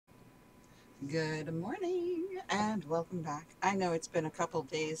Good morning and welcome back. I know it's been a couple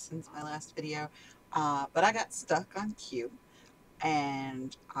days since my last video, but I got stuck on Q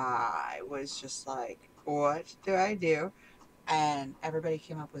and I was just like, what do I do? And everybody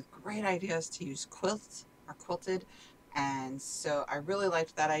came up with great ideas to use quilt or quilted. And so I really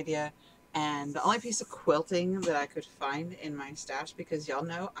liked that idea. And the only piece of quilting that I could find in my stash, because y'all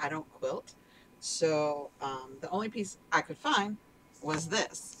know I don't quilt, so the only piece I could find was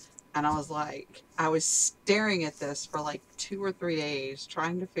this. And I was like, I was staring at this for like 2 or 3 days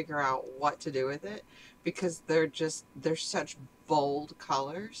trying to figure out what to do with it because they're such bold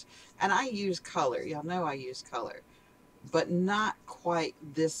colors. And I use color. Y'all know I use color, but not quite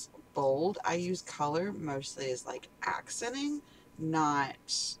this bold. I use color mostly as like accenting, not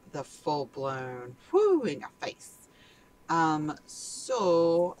the full blown whoo in your face.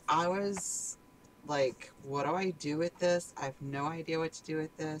 So I was like, what do I do with this? I have no idea what to do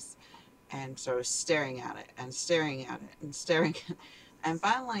with this. And so I was staring at it and staring at it and staring at it. And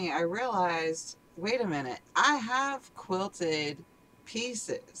finally I realized, wait a minute, I have quilted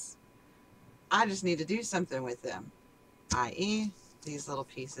pieces. I just need to do something with them, i.e. these little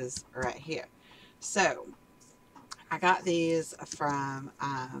pieces right here. So I got these from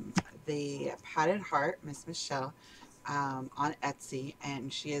the Potted Heart, Miss Michelle, on Etsy,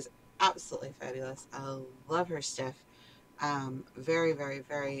 and she is absolutely fabulous. I love her stuff. Very, very,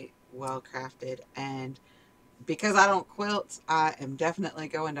 very well crafted. And because I don't quilt, I am definitely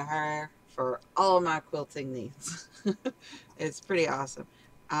going to her for all of my quilting needs. It's pretty awesome.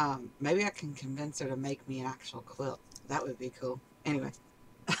 Maybe I can convince her to make me an actual quilt. That would be cool. Anyway,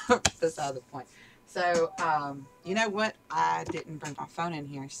 beside the point. So, you know what? I didn't bring my phone in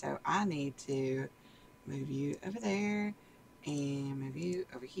here, so I need to move you over there and move you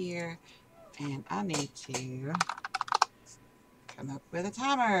over here. And I need to come up with a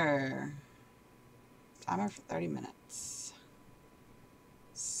timer. Timer for 30 minutes.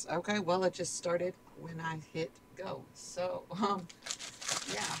 Okay, well, it just started when I hit go. So,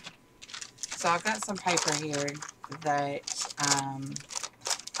 yeah. So I've got some paper here that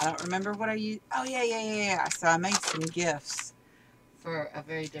I don't remember what I used. Oh, yeah, yeah, yeah, yeah. So I made some gifts for a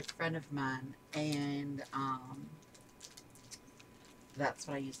very good friend of mine, and that's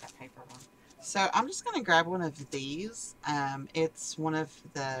what I used that paper on. So I'm just going to grab one of these. It's one of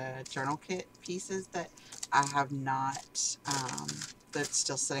the journal kit pieces that I have not, that's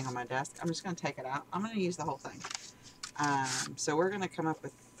still sitting on my desk. I'm just going to take it out. I'm going to use the whole thing. So we're going to come up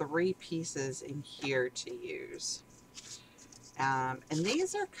with 3 pieces in here to use. And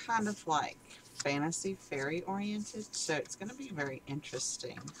these are kind of like fantasy fairy oriented, so it's going to be very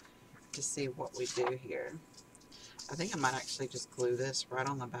interesting to see what we do here. I think I might actually just glue this right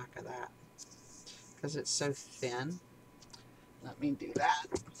on the back of that because it's so thin. Let me do that.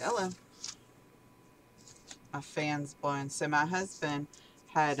 Hello. My fan's blowing. So my husband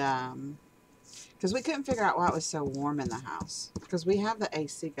had, because we couldn't figure out why it was so warm in the house, because we have the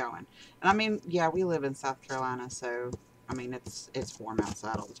AC going. And I mean, yeah, we live in South Carolina, so I mean, it's warm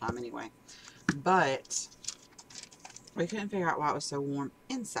outside all the time anyway. But we couldn't figure out why it was so warm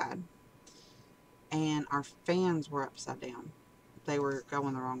inside. And our fans were upside down. They were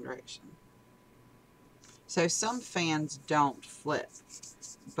going the wrong direction. So some fans don't flip,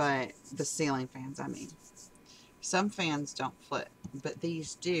 but the ceiling fans, I mean. Some fans don't flip, but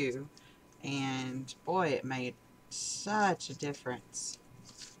these do. And boy, it made such a difference.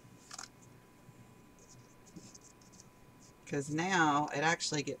 Because now it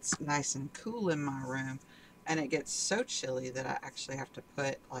actually gets nice and cool in my room, and it gets so chilly that I actually have to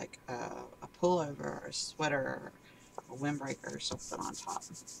put like a pullover or a sweater or a windbreaker or something on top.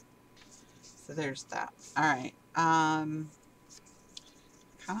 So there's that. All right. Kind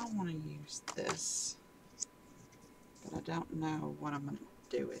of want to use this, but I don't know what I'm going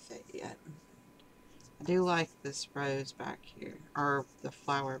to do with it yet. I do like this rose back here, or the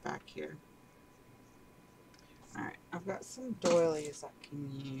flower back here. Alright, I've got some doilies I can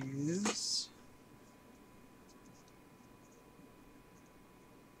use.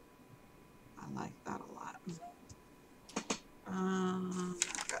 I like that a lot.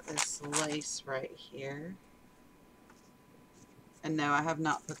 I've got this lace right here. And no, I have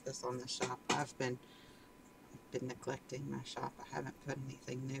not put this on the shop. I've been neglecting my shop. I haven't put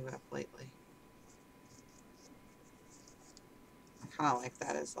anything new up lately. I kind of like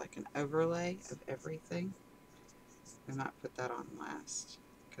that as like an overlay of everything. I might put that on last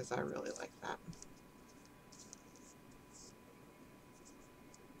because I really like that.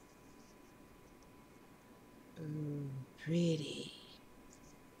 Ooh, pretty.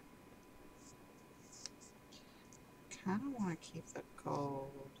 Kind of want to keep the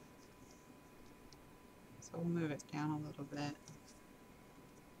gold. So we'll move it down a little bit.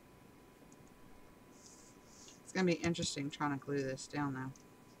 It's going to be interesting trying to glue this down though.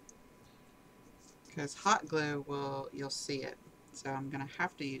 Because hot glue will, you'll see it. So I'm going to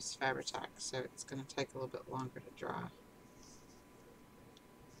have to use Fabri-Tac, so it's going to take a little bit longer to dry.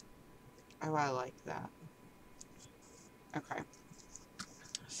 Oh, I like that. Okay.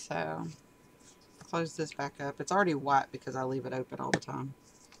 So, close this back up. It's already white because I leave it open all the time.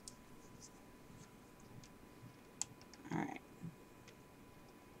 Alright.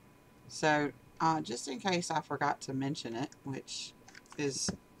 So, just in case I forgot to mention it, which is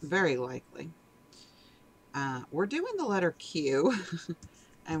very likely, we're doing the letter Q,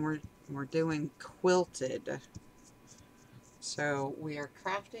 and we're doing quilted. So we are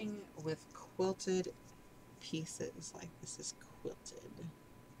crafting with quilted pieces, like this is quilted.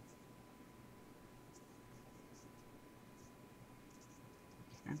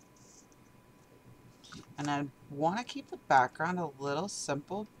 Okay. And I want to keep the background a little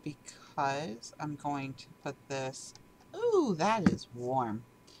simple because I'm going to put this, ooh, that is warm.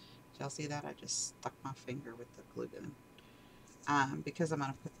 Did y'all see that? I just stuck my finger with the glue gun. Because I'm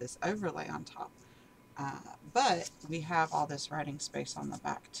going to put this overlay on top. But we have all this writing space on the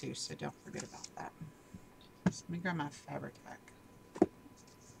back too, so don't forget about that. So let me grab my Fabri-Tac.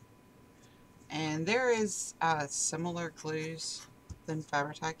 And there is similar glues than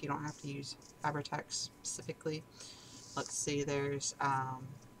Fabri-Tac. You don't have to use Fabri-Tac specifically. Let's see, there's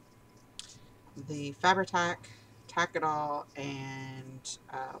the Fabri-Tac, Tack-It-All, and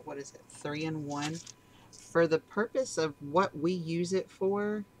what is it, 3-in-1. For the purpose of what we use it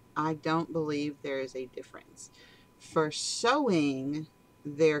for, I don't believe there is a difference. For sewing,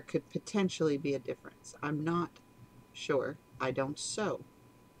 there could potentially be a difference. I'm not sure. I don't sew,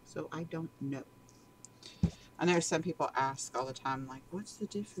 so I don't know. I know some people ask all the time, like, what's the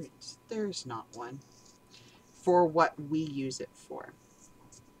difference? There's not one for what we use it for.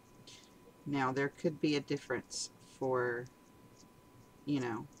 Now, there could be a difference for, you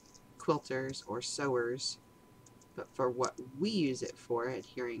know, quilters or sewers, but for what we use it for,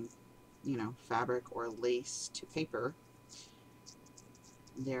 adhering, you know, fabric or lace to paper,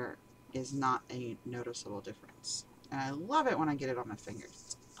 there is not a noticeable difference. And I love it when I get it on my fingers.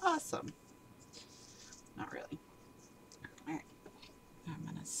 It's awesome. Not really. Alright. I'm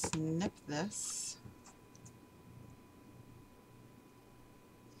going to snip this.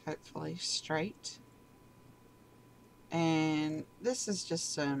 Hopefully straight. And this is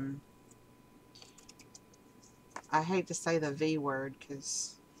just some, I hate to say the V word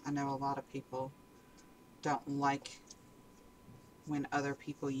because I know a lot of people don't like when other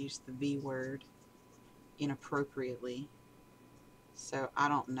people use the V word inappropriately. So I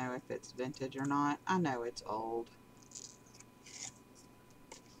don't know if it's vintage or not. I know it's old.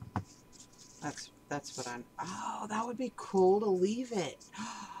 That's what I'm, oh, that would be cool to leave it.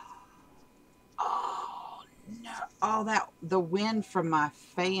 Oh, no. Oh, that, the wind from my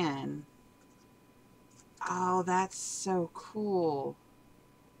fan. Oh, that's so cool.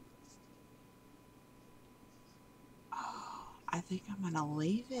 Oh, I think I'm going to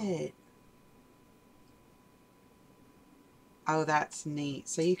leave it. Oh, that's neat.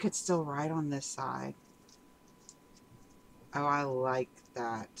 So you could still write on this side. Oh, I like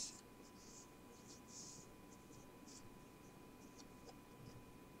that.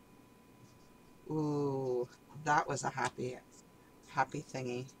 Ooh, that was a happy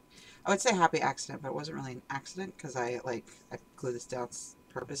thingy. I would say happy accident, but it wasn't really an accident because I glued this down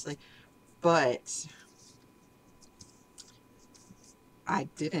purposely. But I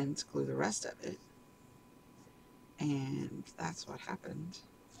didn't glue the rest of it. And that's what happened.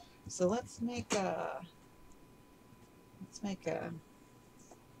 So let's make a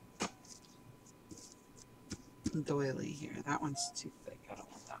doily here. That one's too thick. I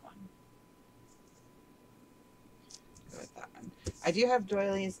don't want that one. Go with that one. I do have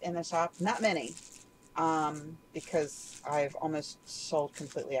doilies in the shop. Not many. Because I've almost sold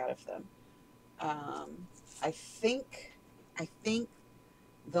completely out of them. I think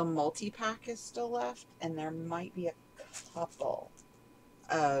the multi-pack is still left, and there might be a couple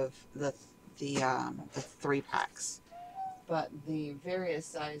of the 3-packs, but the various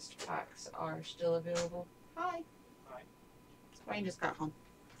sized packs are still available. Hi. Hi. Wayne just got home.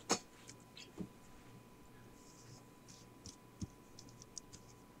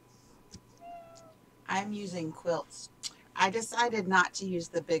 I'm using quilts. I decided not to use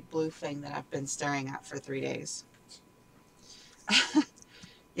the big blue thing that I've been staring at for 3 days.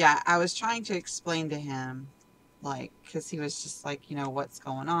 Yeah, I was trying to explain to him, like, because he was just like, you know, what's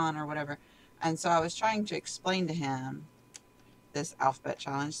going on or whatever. And so I was trying to explain to him this alphabet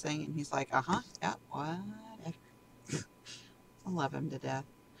challenge thing, and he's like, yeah, whatever. I love him to death.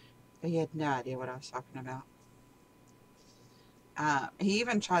 But he had no idea what I was talking about. He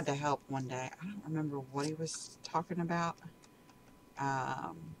even tried to help one day. I don't remember what he was talking about.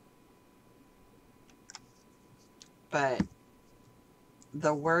 But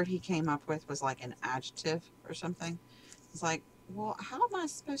the word he came up with was like an adjective or something. It's like, well, how am I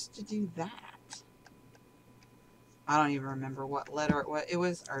supposed to do that? I don't even remember what letter it was. It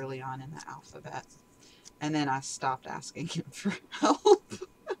was early on in the alphabet. And then I stopped asking him for help.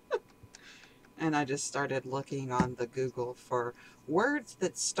 And I just started looking on the Google for words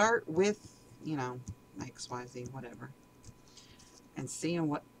that start with, you know, XYZ, whatever. And seeing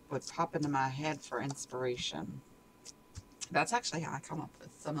what would pop into my head for inspiration. That's actually how I come up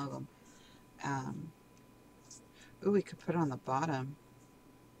with some of them. Ooh, we could put on the bottom.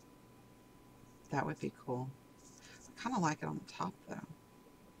 That would be cool. I kind of like it on the top, though.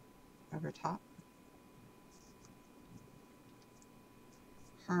 Over top.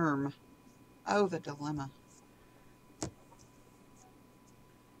 Herm. Oh, the dilemma.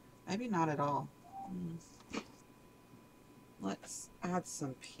 Maybe not at all. Let's add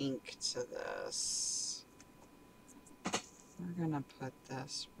some pink to this. We're going to put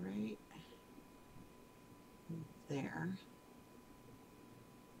this right there.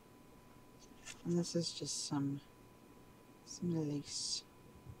 And this is just some lace.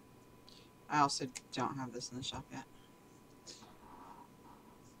 I also don't have this in the shop yet.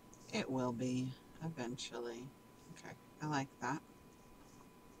 It will be eventually. Okay, I like that.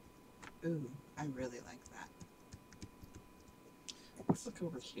 Ooh, I really like that. Let's look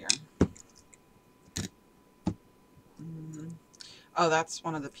over here. Oh, that's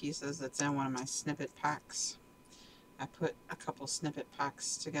one of the pieces that's in one of my snippet packs. I put a couple snippet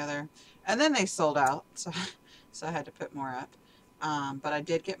packs together, and then they sold out, so I had to put more up. But I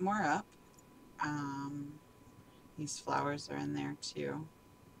did get more up. These flowers are in there too.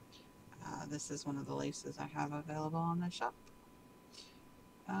 This is one of the laces I have available on the shop.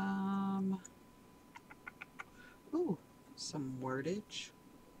 Ooh, some wordage.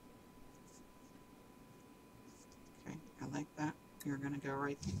 Okay, I like that. You're gonna go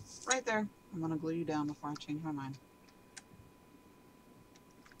right there. I'm gonna glue you down before I change my mind.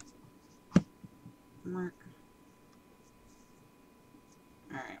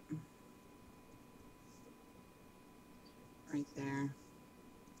 Alright. Right there.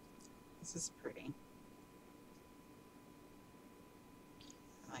 This is pretty.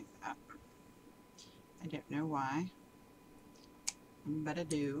 I like that. I don't know why, but I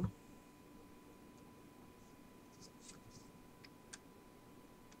do.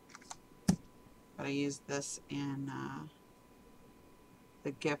 But I used this in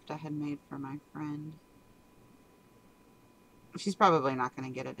the gift I had made for my friend. She's probably not going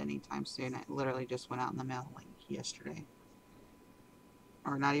to get it anytime soon. It literally just went out in the mail like yesterday.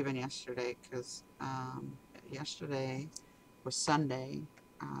 Or not even yesterday, because yesterday was Sunday.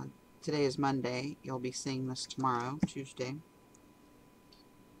 Today is Monday. You'll be seeing this tomorrow, Tuesday.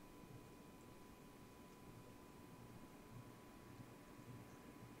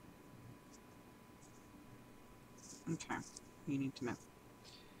 Okay, you need to move.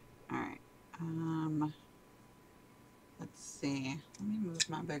 Alright. Let's see. Let me move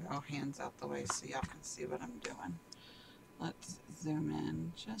my big old hands out the way so y'all can see what I'm doing. Let's zoom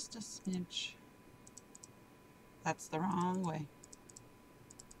in just a smidge. That's the wrong way.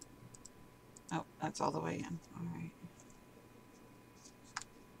 Oh, that's all the way in. Alright.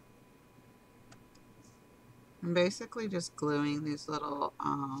 I'm basically just gluing these little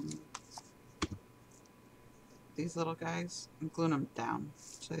guys. I'm gluing them down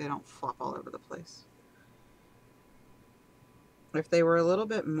so they don't flop all over the place. If they were a little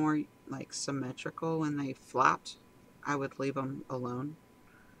bit more like symmetrical when they flapped, I would leave them alone.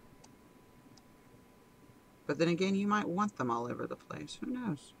 But then again, you might want them all over the place. Who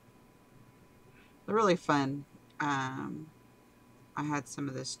knows? They're really fun. I had some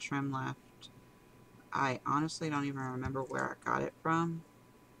of this trim left. I honestly don't even remember where I got it from,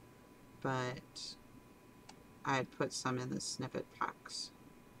 but I had put some in the snippet packs.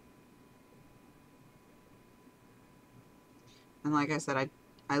 And like I said,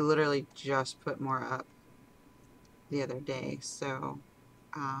 I literally just put more up the other day, so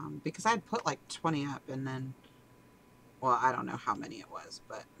because I'd put like 20 up, and then, well, I don't know how many it was,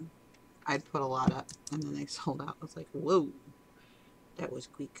 but I'd put a lot up, and then they sold out. I was like, whoa, that was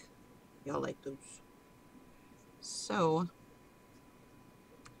quick. Y'all like those. So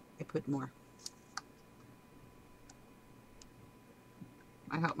I put more.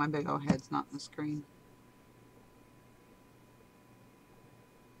 I hope my big old head's not in the screen.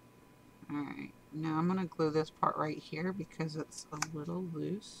 Alright, now I'm going to glue this part right here because it's a little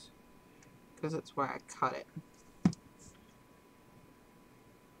loose. Because it's where I cut it.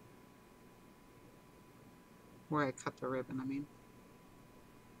 Where I cut the ribbon, I mean.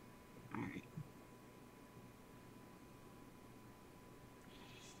 Alright.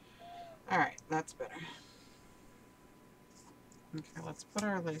 Alright, that's better. Okay, let's put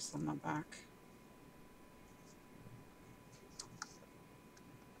our lace on the back.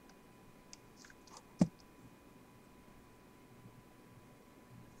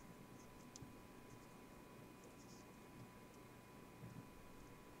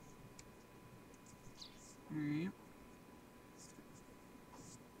 Alright.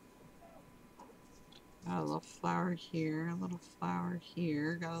 Got a little flower here, a little flower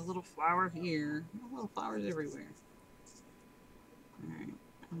here, got a little flower here, little flowers everywhere. Alright.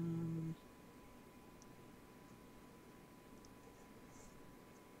 I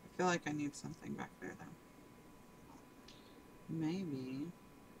feel like I need something back there though. Maybe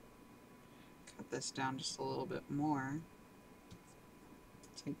cut this down just a little bit more.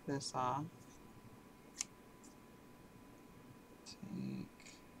 Take this off. Take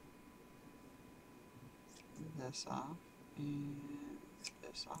this off and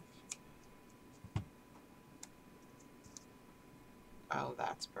this off. Oh,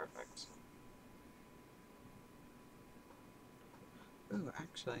 that's perfect. Ooh,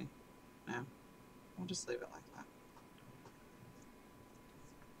 actually, no. We'll just leave it like that.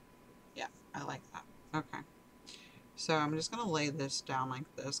 Yeah, I like that. Okay. So I'm just going to lay this down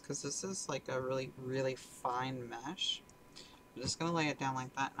like this because this is like a really, really fine mesh. I'm just going to lay it down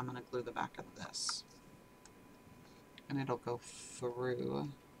like that and I'm going to glue the back of this. And it'll go through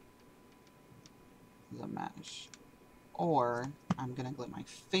the mesh. Or I'm going to glue my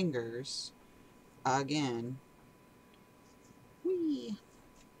fingers again. Whee!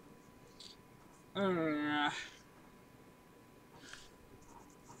 Alright.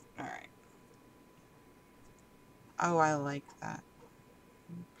 Oh, I like that.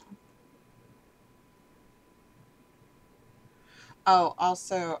 Oh,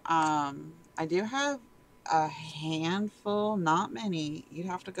 also, I do have a handful, not many, you'd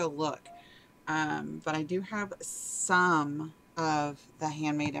have to go look, but I do have some of the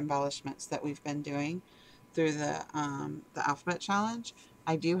handmade embellishments that we've been doing through the alphabet challenge.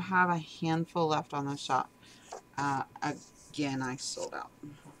 I do have a handful left on the shop. Again, I sold out.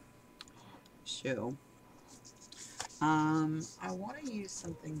 So, I want to use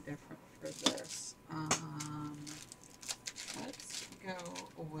something different for this. Let's go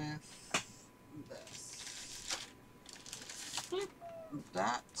with this.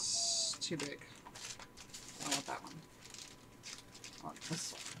 That's too big. I don't want that one. I want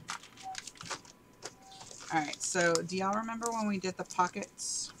this one. Alright, so do y'all remember when we did the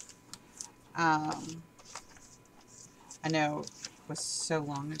pockets? I know it was so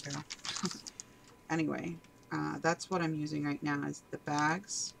long ago. Anyway, that's what I'm using right now is the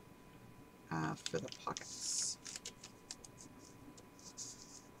bags for the pockets.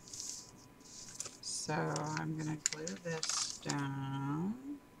 So I'm going to glue this down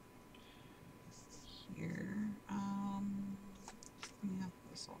here. Yeah,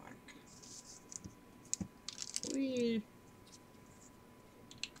 this will work. Whee!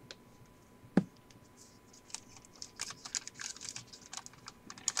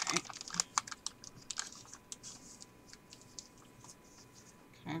 Alright.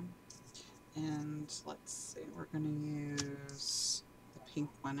 Okay. And let's see, we're going to use the pink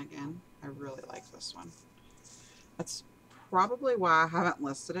one again. I really like this one. That's probably why I haven't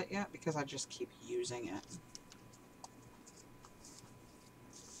listed it yet, because I just keep using it.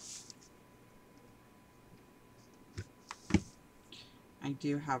 I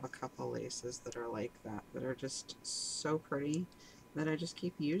do have a couple laces that are like that, that are just so pretty that I just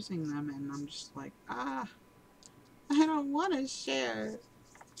keep using them, and I'm just like, I don't want to share.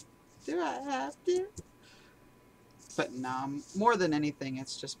 Do I have to? But no, more than anything,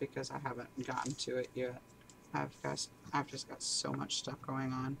 it's just because I haven't gotten to it yet. I've just got so much stuff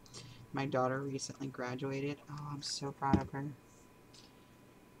going on. My daughter recently graduated. Oh, I'm so proud of her.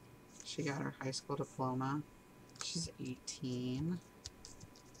 She got her high school diploma. She's 18.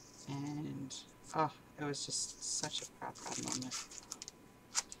 And, oh, it was just such a proud moment.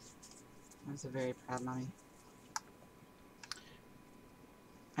 I was a very proud mommy.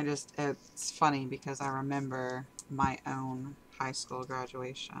 It's funny because I remember my own high school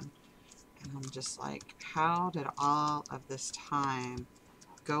graduation. And I'm just like, how did all of this time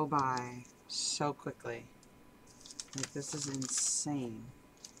go by so quickly? Like, this is insane.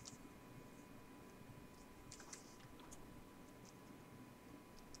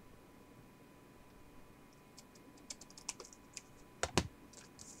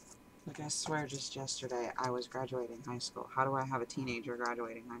 Like, I swear just yesterday I was graduating high school. How do I have a teenager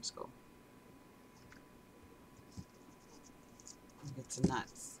graduating high school? It's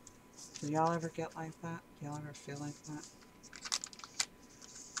nuts. Do y'all ever get like that? Do y'all ever feel like that?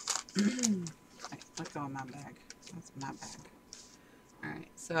 Right, let go of my bag. That's my bag. Alright,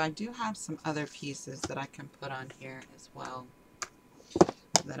 so I do have some other pieces that I can put on here as well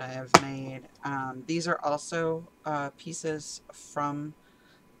that I have made. These are also pieces from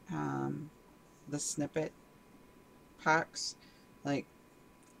the snippet packs. Like,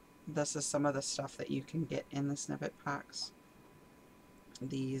 this is some of the stuff that you can get in the snippet packs.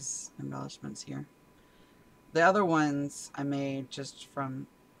 These embellishments here. The other ones I made just from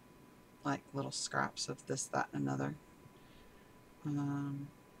like little scraps of this, that, and another.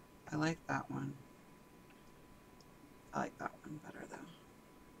 I like that one. I like that one better though.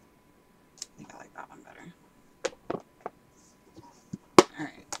 I think I like that one better.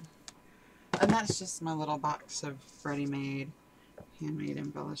 Alright. And that's just my little box of ready-made, handmade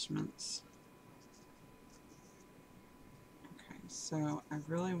embellishments. Okay, so I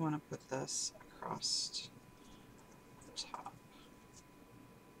really want to put this across the top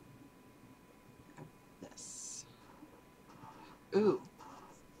of this. Ooh.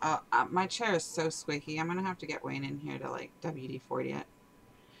 My chair is so squeaky. I'm going to have to get Wayne in here to like WD-40 it.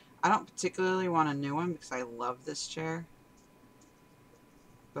 I don't particularly want a new one because I love this chair.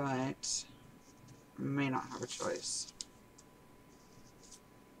 But I may not have a choice.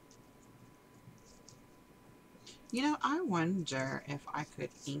 You know, I wonder if I could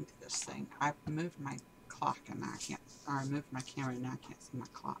ink this thing. I've moved my clock and I can't, or I moved my camera and now I can't see my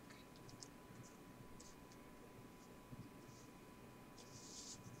clock.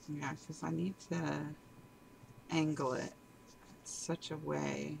 Yeah, because I need to angle it in such a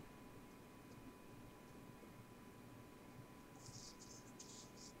way.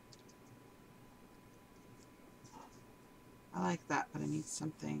 I like that, but I need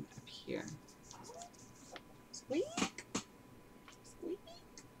something up here. Squeak! Squeak!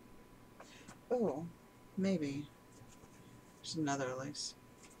 Oh, maybe. There's another lace.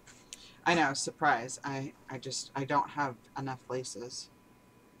 I know, surprise. I don't have enough laces.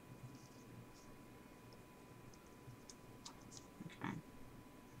 Okay.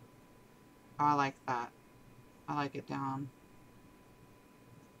 Oh, I like that. I like it down.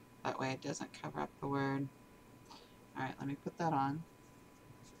 That way it doesn't cover up the word. Alright, let me put that on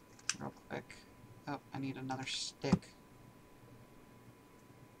real quick. Oh, I need another stick.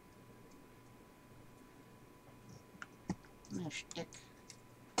 Another stick.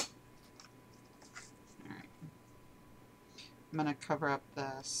 Alright. I'm going to cover up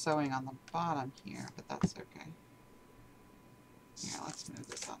the sewing on the bottom here, but that's okay. Here, let's move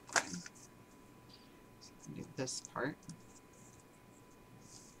this out the way. So I can do this part.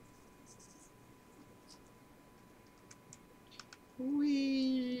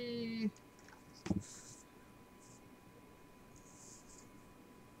 Whee!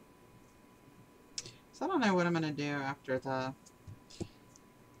 So I don't know what I'm going to do after the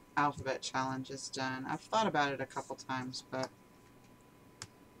alphabet challenge is done. I've thought about it a couple times, but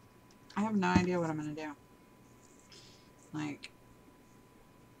I have no idea what I'm going to do. Like,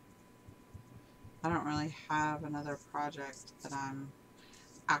 I don't really have another project that I'm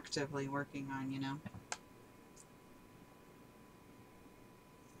actively working on, you know?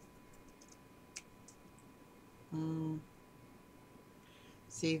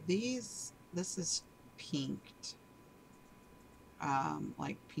 See, this is pinked.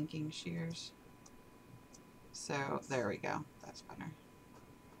 Like pinking shears. So, there we go. That's better.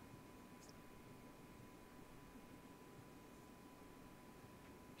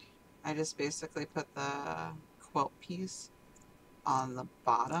 I just basically put the quilt piece on the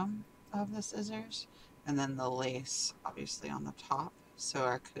bottom of the scissors and then the lace obviously on the top, so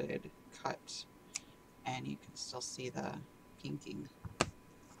I could cut and you can still see the pinking.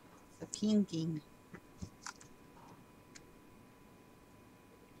 The pinking.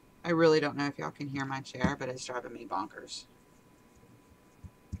 I really don't know if y'all can hear my chair, but it's driving me bonkers.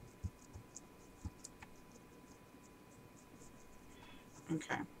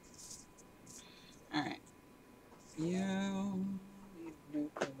 Okay. Alright. You move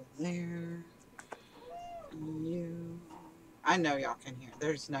over there. And you. I know y'all can hear.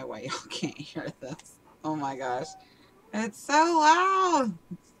 There's no way y'all can't hear this. Oh my gosh. It's so loud.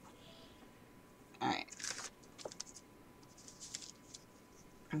 Alright.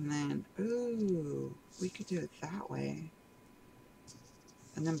 And then, ooh, we could do it that way.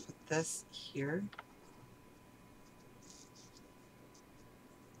 And then put this here.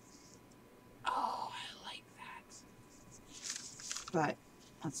 Oh, I like that. But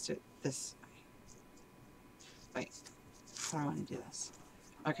let's do it this. Wait, how do I want to do this?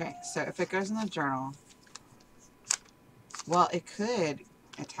 Okay, so if it goes in the journal, well, it could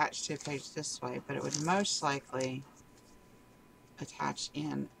attach to a page this way, but it would most likely attach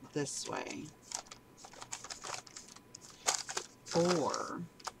in this way. Or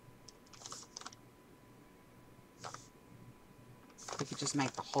we could just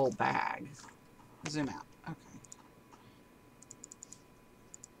make the whole bag. Zoom out. Okay.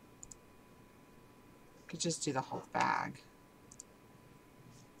 Could just do the whole bag.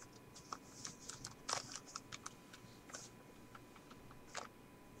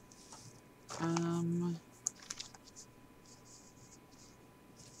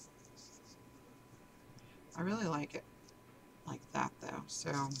 I really like it like that though, so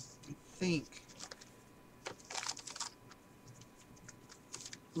I think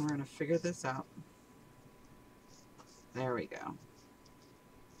we're going to figure this out. There we go.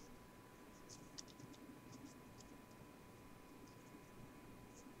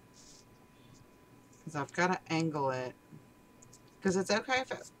 Because I've got to angle it, because it's okay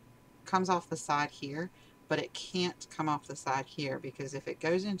if it comes off the side here, but it can't come off the side here, because if it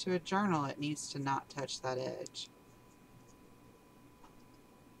goes into a journal, it needs to not touch that edge.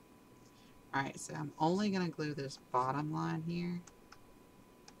 Alright, so I'm only going to glue this bottom line here.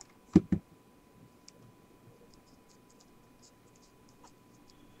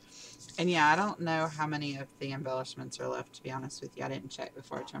 And yeah, I don't know how many of the embellishments are left, to be honest with you. I didn't check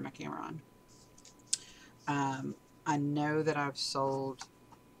before I turned my camera on. I know that I've sold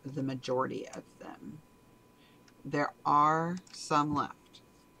the majority of them. There are some left,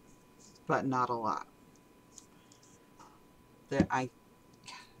 but not a lot. That I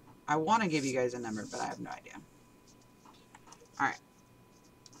want to give you guys a number, but I have no idea. Alright.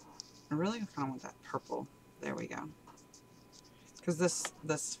 I really kind of want that purple. There we go. Because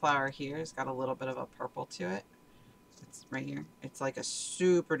this flower here has got a little bit of a purple to it. It's right here. It's like a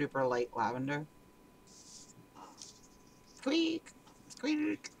super duper light lavender. Squeak!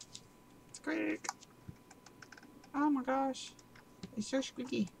 Squeak! Squeak! Oh my gosh. It's so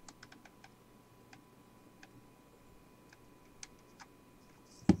squeaky.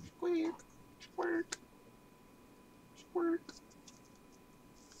 Squeak! Squirk! Squirk!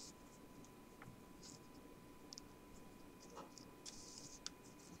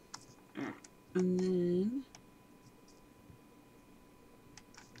 And then,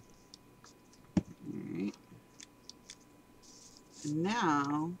 alright, and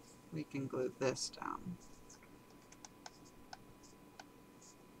now we can glue this down.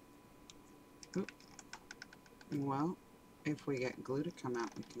 Oop. Well, if we get glue to come out,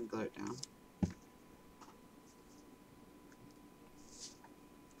 we can glue it down.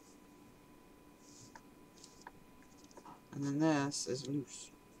 And then this is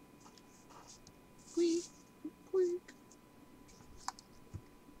loose. Squeak, squeak.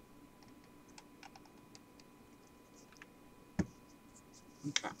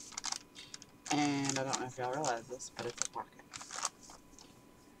 Okay. And I don't know if y'all realize this, but it's a pocket.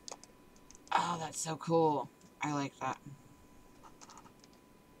 Oh, that's so cool. I like that.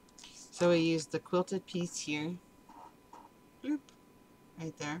 So we used the quilted piece here. Bloop.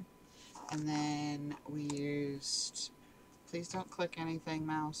 Right there. And then we used... Please don't click anything,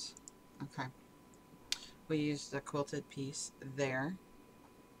 mouse. Okay. We used the quilted piece there.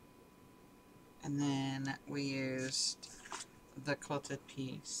 And then we used the quilted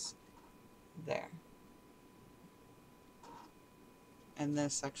piece there. And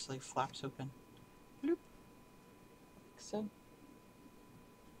this actually flaps open. Bloop. Like so.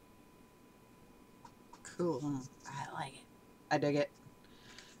 Cool, huh? I like it. I dig it.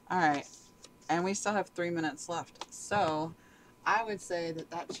 Alright. And we still have 3 minutes left. So, I would say that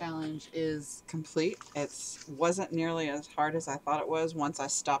that challenge is complete. It wasn't nearly as hard as I thought it was once I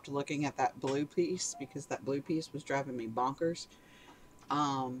stopped looking at that blue piece, because that blue piece was driving me bonkers.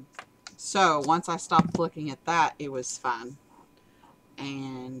 So once I stopped looking at that, it was fun.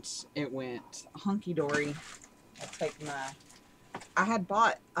 And it went hunky-dory. I had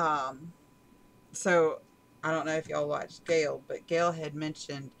bought, so I don't know if y'all watched Gail, but Gail had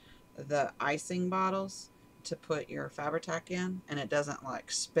mentioned the icing bottles to put your Fabri-Tac in, and it doesn't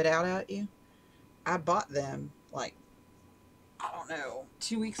like spit out at you. I bought them like, I don't know,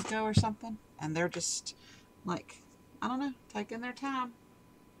 2 weeks ago or something, and they're just like, I don't know, taking their time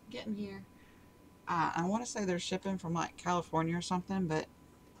getting here. I want to say they're shipping from like California or something, but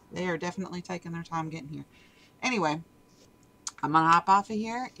they are definitely taking their time getting here. Anyway, I'm gonna hop off of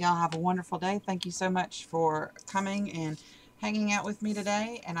here. Y'all have a wonderful day. Thank you so much for coming and hanging out with me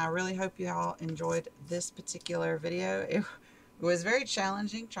today, and I really hope y'all enjoyed this particular video. It It was very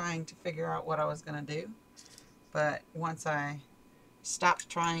challenging trying to figure out what I was going to do. But once I stopped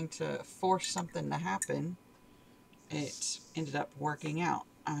trying to force something to happen, it ended up working out.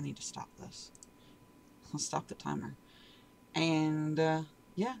 I need to stop this. I'll stop the timer. And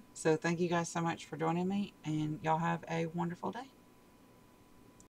yeah, so thank you guys so much for joining me, and y'all have a wonderful day.